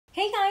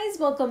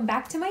welcome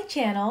back to my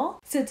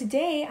channel. So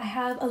today I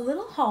have a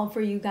little haul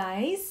for you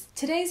guys.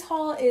 Today's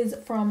haul is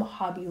from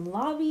Hobby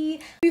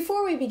Lobby.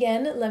 Before we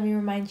begin, let me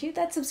remind you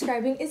that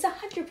subscribing is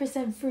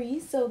 100% free,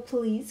 so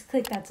please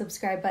click that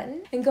subscribe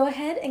button and go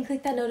ahead and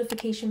click that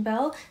notification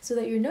bell so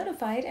that you're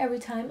notified every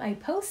time I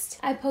post.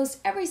 I post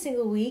every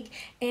single week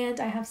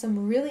and I have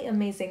some really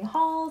amazing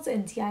hauls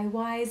and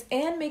DIYs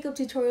and makeup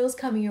tutorials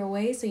coming your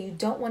way, so you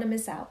don't want to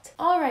miss out.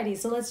 Alrighty,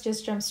 so let's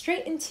just jump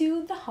straight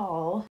into the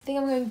haul. I think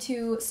I'm going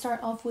to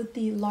start off with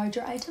the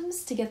larger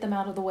items to get them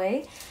out of the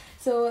way.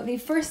 So the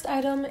first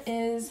item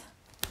is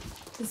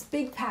this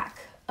big pack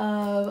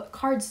of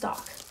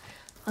cardstock.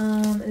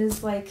 It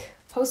is like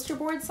poster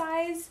board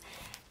size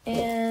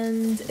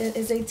and it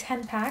is a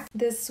 10 pack.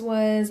 This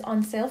was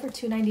on sale for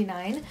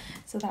 $2.99,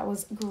 so that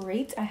was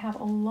great. I have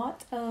a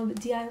lot of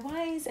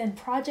DIYs and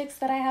projects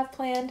that I have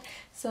planned,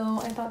 so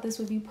I thought this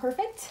would be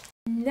perfect.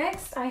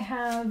 Next, I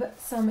have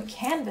some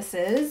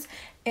canvases,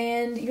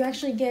 and you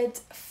actually get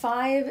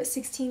 5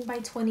 16 by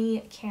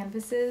 20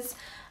 canvases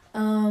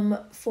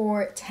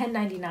for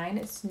 $10.99.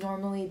 It's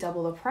normally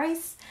double the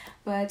price,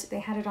 but they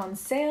had it on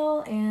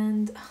sale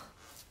and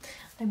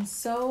I'm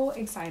so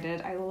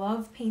excited. I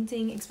love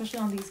painting, especially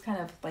on these kind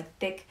of like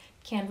thick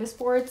canvas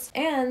boards.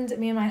 And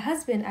me and my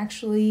husband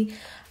actually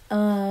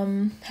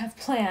have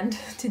planned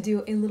to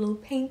do a little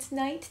paint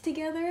night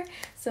together,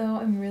 so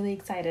I'm really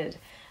excited.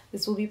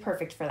 This will be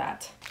perfect for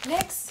that.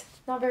 Next,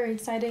 not very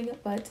exciting,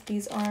 but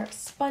these are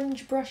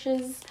sponge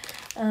brushes.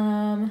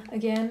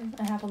 Again,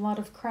 I have a lot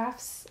of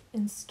crafts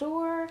in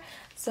store,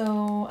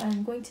 so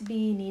I'm going to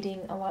be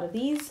needing a lot of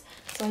these.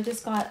 So I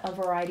just got a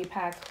variety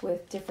pack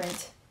with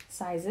different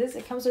sizes.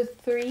 It comes with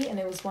 3 and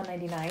it was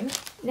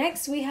 $1.99.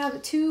 Next, we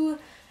have 2,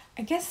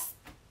 I guess,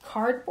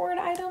 cardboard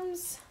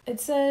items. It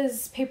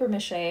says paper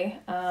mache.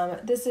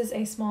 This is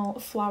a small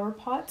flower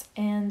pot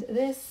and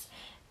this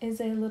is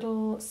a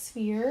little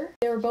sphere.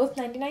 They were both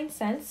 99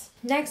 cents.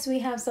 Next, we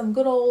have some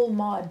good old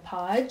Mod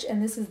Podge,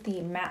 and this is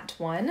the matte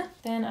one.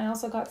 Then I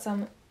also got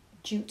some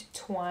jute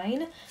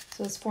twine,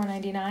 so it's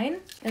 $4.99.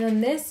 And then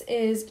this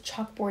is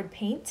chalkboard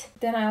paint.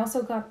 Then I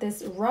also got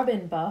this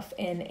Rub-In Buff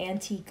in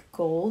antique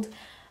gold.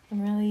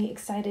 I'm really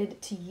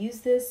excited to use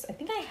this. I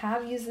think I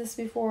have used this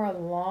before a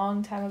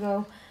long time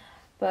ago,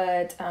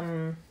 but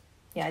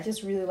yeah, I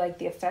just really like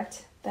the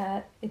effect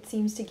that it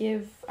seems to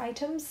give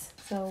items.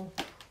 So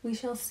we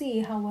shall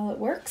see how well it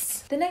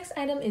works. The next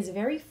item is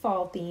very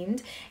fall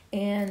themed,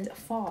 and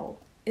fall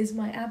is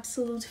my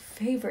absolute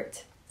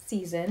favorite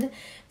season.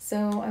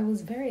 So I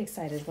was very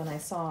excited when I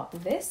saw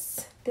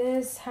this.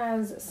 This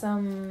has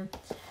some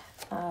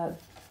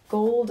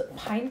gold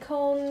pine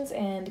cones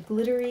and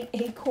glittery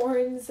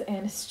acorns,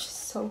 and it's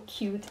just so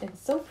cute and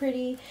so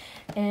pretty.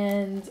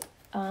 And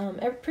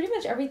pretty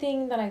much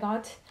everything that I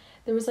got,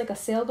 there was like a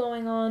sale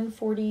going on,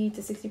 40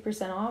 to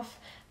 60% off.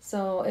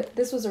 So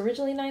this was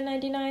originally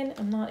 $9.99.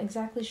 I'm not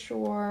exactly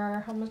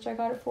sure how much I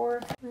got it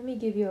for. Let me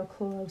give you a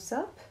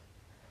close-up.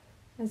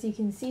 As you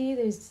can see,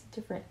 there's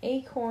different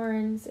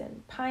acorns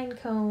and pine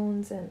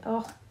cones, and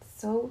oh,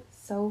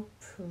 so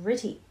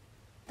pretty.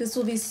 This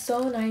will be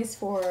so nice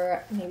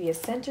for maybe a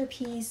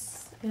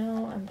centerpiece. You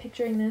know, I'm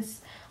picturing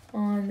this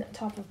on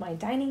top of my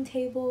dining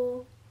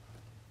table.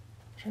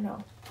 I don't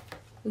know.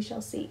 We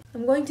shall see.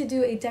 I'm going to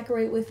do a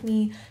decorate with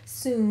me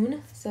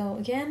soon. So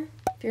again,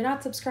 if you're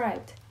not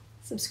subscribed,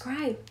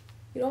 subscribe.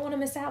 You don't want to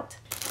miss out.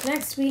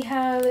 Next, we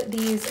have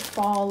these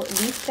fall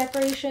leaf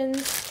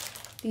decorations.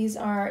 These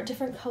are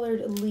different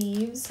colored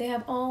leaves. They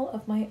have all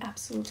of my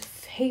absolute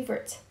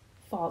favorite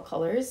fall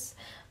colors.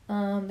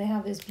 They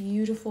have this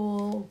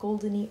beautiful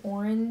goldeny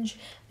orange.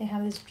 They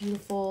have this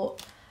beautiful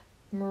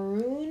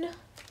maroon.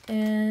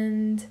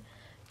 And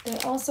they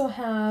also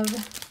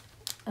have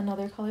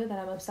another color that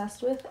I'm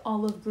obsessed with,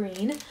 olive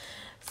green.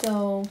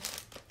 So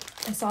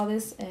I saw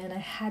this and I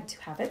had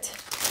to have it.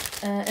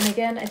 And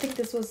again, I think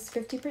this was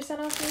 50%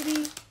 off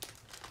maybe.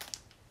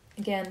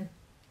 Again,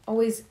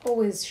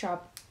 always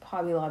shop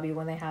Hobby Lobby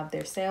when they have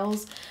their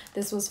sales.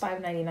 This was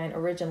 $5.99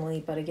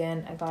 originally, but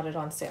again, I got it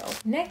on sale.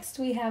 Next,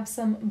 we have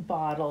some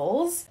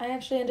bottles. I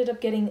actually ended up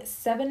getting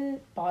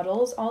 7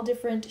 bottles, all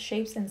different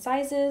shapes and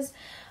sizes.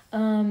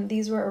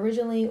 These were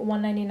originally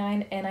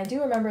 $1.99, and I do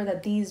remember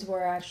that these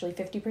were actually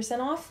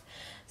 50% off.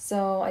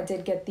 So I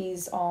did get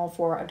these all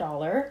for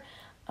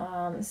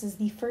 $1. This is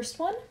the first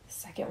one,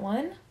 second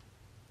one,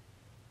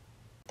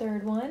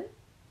 third one,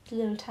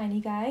 little tiny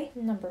guy,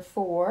 number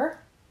 4,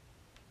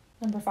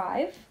 number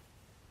 5.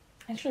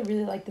 I actually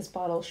really like this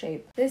bottle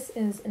shape. This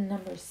is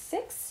number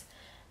 6.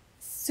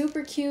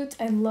 Super cute.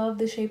 I love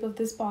the shape of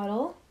this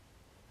bottle.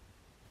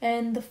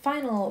 And the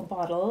final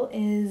bottle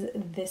is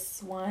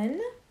this one.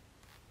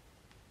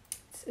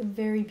 It's a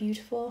very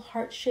beautiful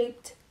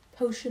heart-shaped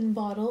potion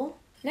bottle.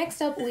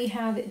 Next up, we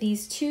have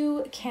these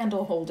 2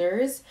 candle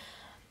holders.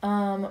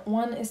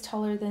 One is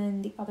taller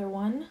than the other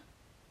one,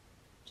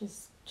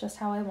 just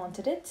how I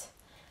wanted it.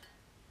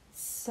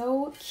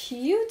 So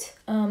cute.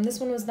 This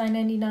one was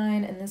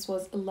 $9.99 and this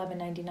was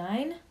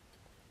 $11.99.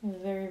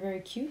 Very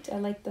cute. I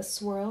like the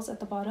swirls at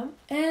the bottom.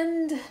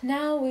 And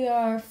now we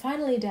are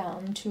finally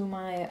down to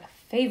my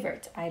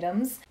favorite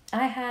items.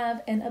 I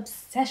have an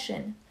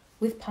obsession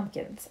with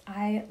pumpkins.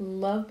 I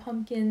love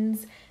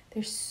pumpkins.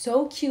 They're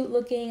so cute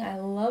looking. I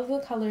love the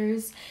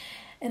colors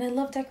and I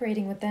love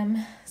decorating with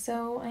them.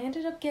 So I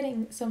ended up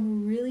getting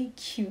some really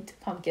cute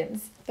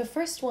pumpkins. The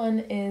first one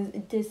is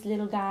this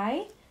little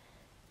guy.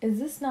 Is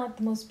this not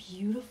the most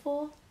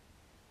beautiful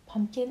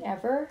pumpkin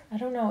ever? I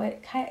don't know.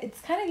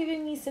 It's kind of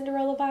giving me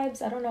Cinderella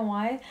vibes. I don't know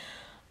why.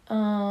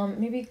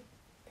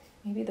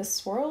 Maybe the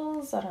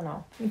swirls. I don't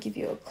know. Let me give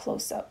you a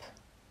close up.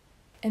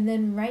 And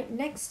then right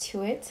next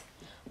to it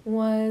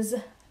was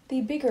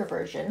the bigger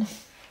version.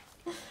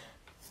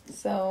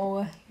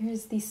 So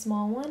here's the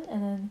small one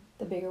and then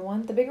the bigger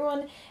one. The bigger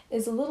one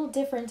is a little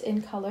different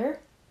in color.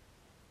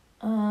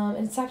 And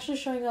it's actually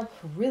showing up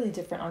really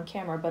different on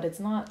camera, but it's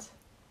not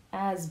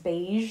as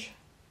beige,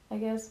 I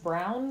guess,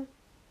 brown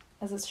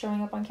as it's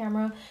showing up on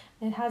camera.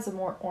 It has a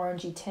more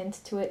orangey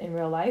tint to it in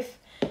real life,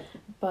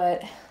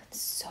 but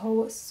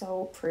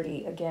so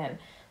pretty. Again,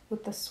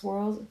 with the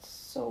swirls, it's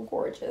so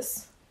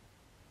gorgeous.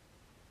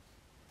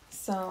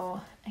 So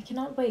I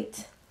cannot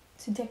wait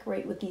to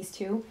decorate with these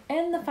two.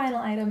 And the final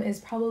item is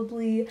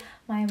probably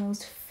my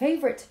most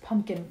favorite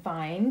pumpkin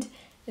find.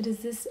 It is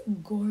this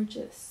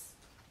gorgeous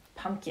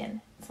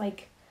pumpkin. It's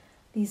like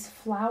these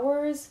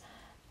flowers.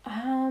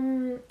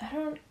 I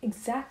don't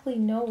exactly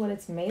know what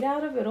it's made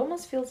out of. It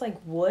almost feels like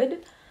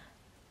wood,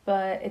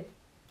 but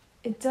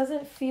it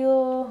doesn't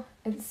feel,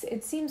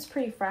 it seems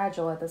pretty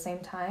fragile at the same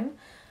time.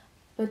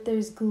 But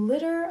there's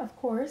glitter, of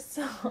course,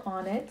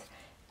 on it.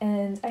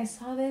 And I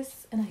saw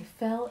this and I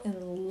fell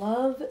in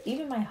love.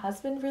 Even my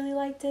husband really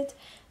liked it.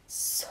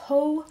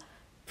 So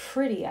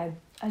pretty. I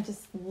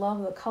just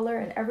love the color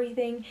and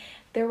everything.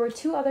 There were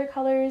two other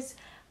colors.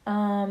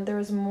 There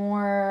was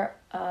more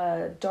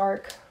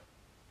dark,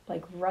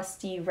 like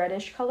rusty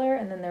reddish color,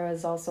 and then there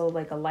was also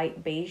like a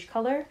light beige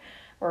color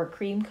or a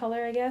cream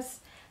color, I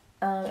guess.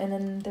 And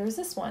then there was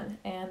this one,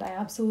 and I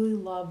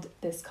absolutely loved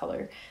this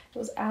color. It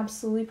was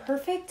absolutely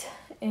perfect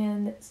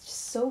and it's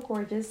just so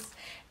gorgeous.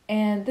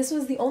 And this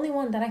was the only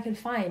one that I could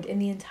find in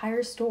the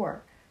entire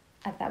store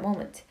at that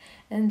moment.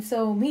 And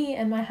so me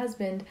and my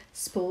husband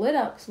split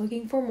up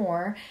looking for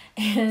more,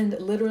 and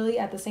literally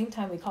at the same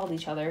time we called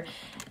each other,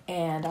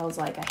 and I was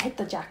like, I hit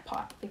the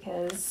jackpot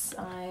because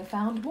I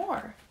found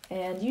more.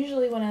 And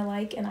usually when I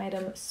like an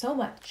item so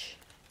much,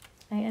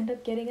 I end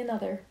up getting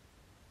another.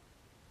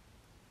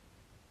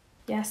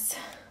 Yes,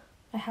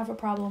 I have a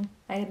problem,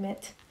 I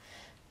admit.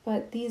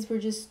 But these were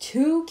just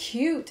too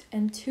cute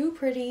and too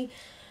pretty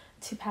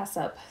to pass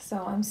up.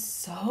 So I'm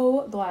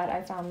so glad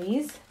I found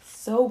these.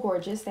 So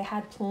gorgeous. They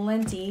had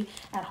plenty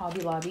at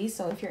Hobby Lobby,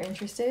 so if you're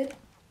interested,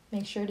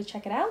 make sure to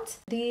check it out.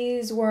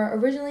 These were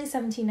originally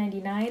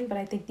 $17.99, but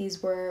I think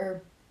these were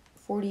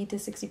 40 to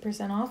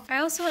 60% off. I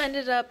also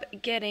ended up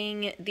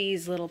getting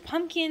these little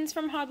pumpkins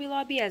from Hobby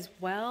Lobby as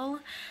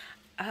well.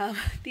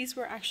 These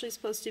were actually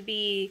supposed to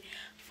be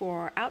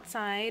for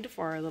outside,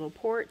 for our little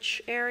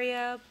porch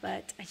area,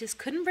 but I just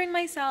couldn't bring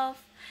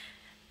myself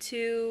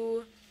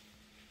to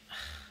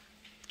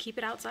keep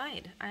it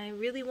outside. I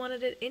really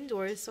wanted it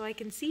indoors so I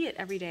can see it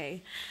every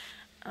day.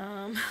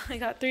 I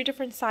got 3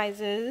 different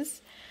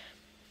sizes,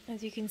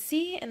 as you can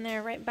see, and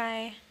they're right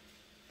by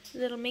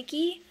little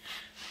Mickey.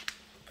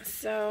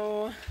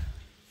 So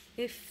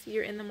if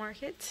you're in the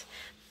market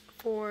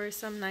for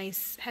some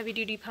nice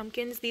heavy-duty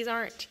pumpkins, these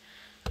aren't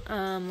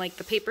like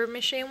the paper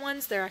mache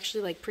ones. They're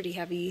actually like pretty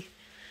heavy.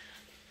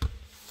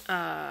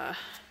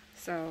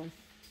 So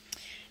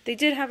they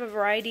did have a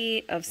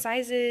variety of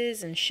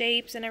sizes and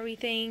shapes and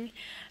everything.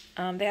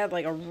 They had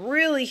like a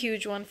really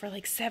huge one for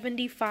like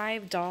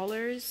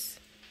 $75.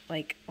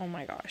 Like, oh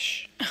my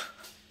gosh.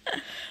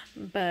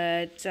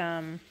 But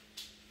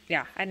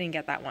yeah, I didn't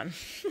get that one.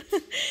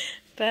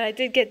 But I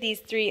did get these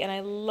 3 and I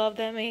love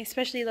them. I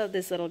especially love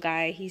this little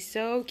guy. He's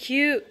so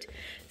cute.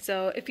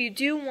 So if you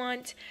do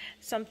want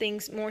something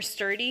more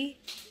sturdy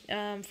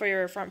for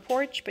your front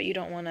porch, but you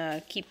don't want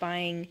to keep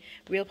buying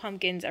real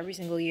pumpkins every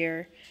single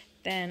year,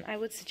 then I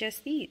would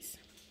suggest these.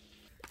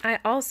 I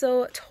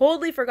also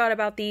totally forgot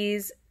about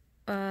these.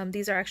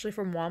 These are actually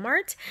from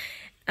Walmart.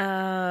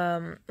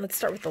 Let's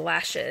start with the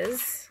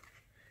lashes.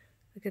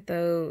 Look at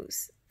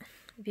those.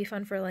 It'd be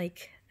fun for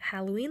like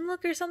Halloween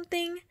look or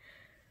something.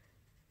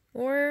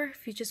 Or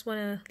if you just want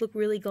to look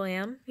really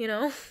glam, you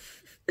know.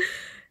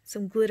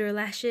 Some glitter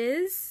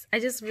lashes. I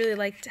just really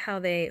liked how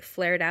they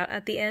flared out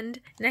at the end.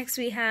 Next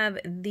we have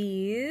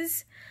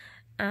these.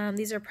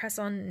 These are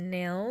press-on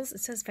nails.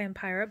 It says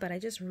Vampira, but I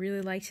just really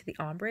liked the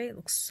ombre. It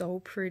looks so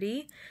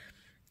pretty.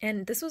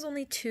 And this was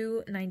only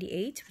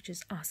 $2.98, which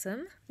is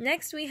awesome.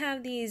 Next, we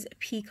have these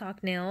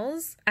peacock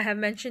nails. I have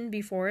mentioned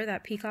before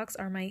that peacocks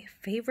are my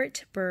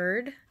favorite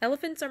bird.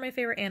 Elephants are my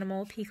favorite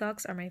animal.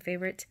 Peacocks are my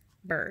favorite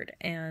bird.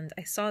 And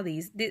I saw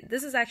these.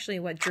 This is actually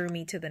what drew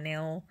me to the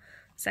nail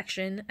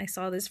section. I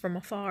saw this from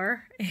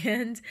afar,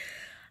 and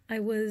I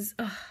was,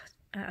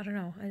 I don't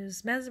know, I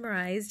was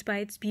mesmerized by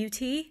its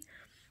beauty.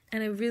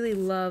 And I really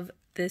love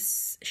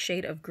this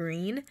shade of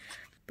green.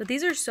 But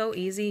these are so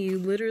easy. You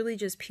literally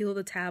just peel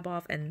the tab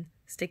off and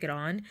stick it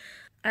on.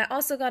 I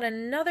also got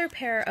another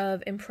pair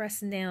of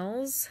impressed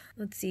nails.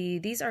 Let's see,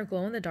 these are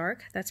glow in the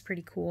dark. That's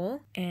pretty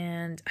cool.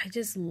 And I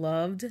just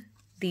loved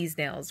these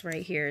nails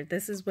right here.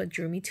 This is what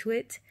drew me to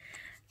it.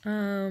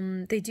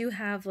 They do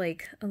have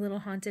like a little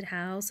haunted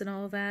house and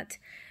all of that,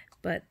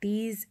 but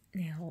these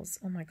nails,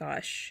 oh my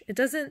gosh. It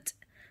doesn't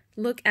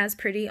look as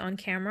pretty on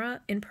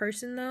camera. In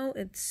person though,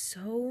 it's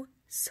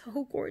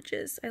so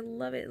gorgeous. I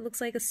love it. It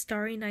looks like a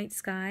starry night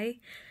sky.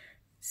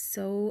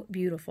 So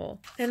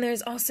beautiful. And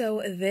there's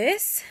also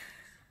this.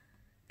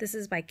 This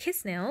is by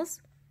Kiss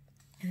Nails,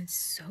 and it's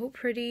so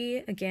pretty.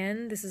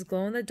 Again, this is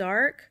glow in the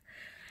dark.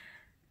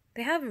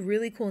 They have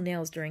really cool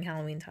nails during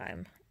Halloween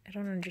time. I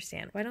don't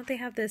understand. Why don't they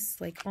have this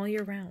like all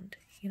year round,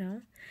 you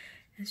know?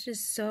 It's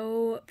just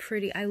so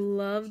pretty. I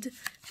loved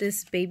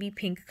this baby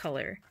pink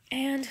color.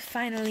 And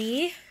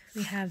finally,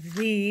 we have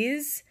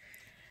these.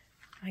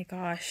 My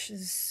gosh,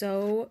 this is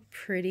so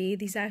pretty.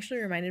 These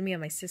actually reminded me of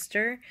my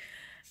sister.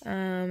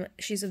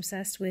 She's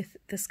obsessed with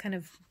this kind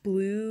of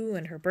blue,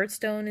 and her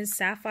birthstone is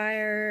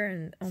sapphire,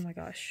 and oh my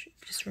gosh,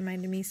 just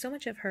reminded me so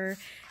much of her,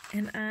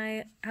 and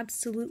I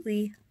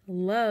absolutely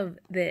love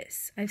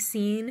this. I've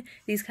seen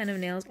these kind of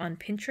nails on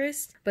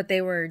Pinterest, but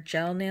they were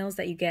gel nails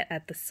that you get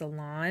at the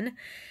salon.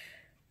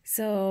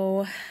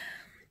 So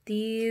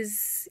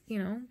these, you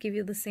know, give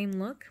you the same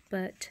look,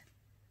 but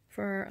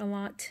for a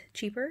lot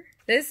cheaper.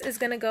 This is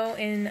gonna go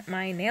in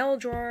my nail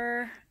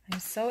drawer. I'm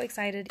so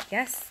excited.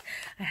 Yes,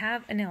 I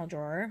have a nail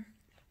drawer.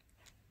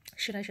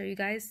 Should I show you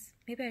guys?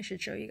 Maybe I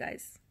should show you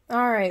guys.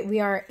 All right,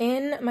 we are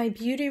in my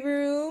beauty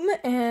room,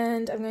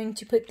 and I'm going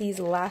to put these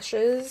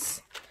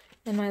lashes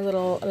in my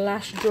little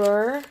lash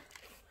drawer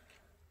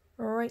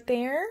right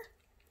there.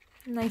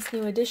 Nice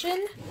new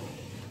addition.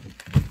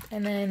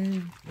 And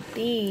then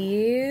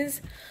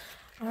these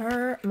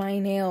are my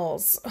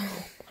nails.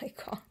 Oh my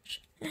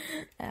gosh,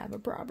 I have a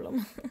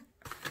problem.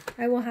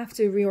 I will have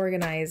to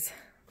reorganize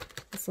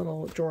this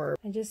little drawer.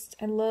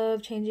 I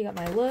love changing up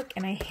my look,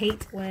 and I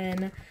hate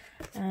when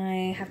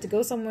I have to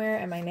go somewhere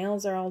and my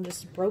nails are all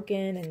just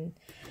broken and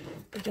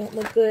they don't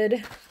look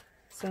good.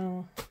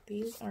 So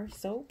these are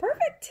so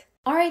perfect.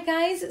 Alright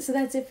guys, so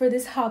that's it for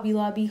this Hobby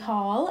Lobby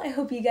haul. I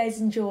hope you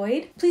guys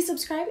enjoyed. Please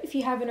subscribe if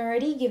you haven't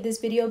already. Give this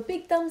video a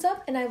big thumbs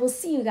up, and I will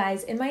see you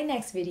guys in my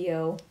next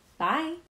video. Bye!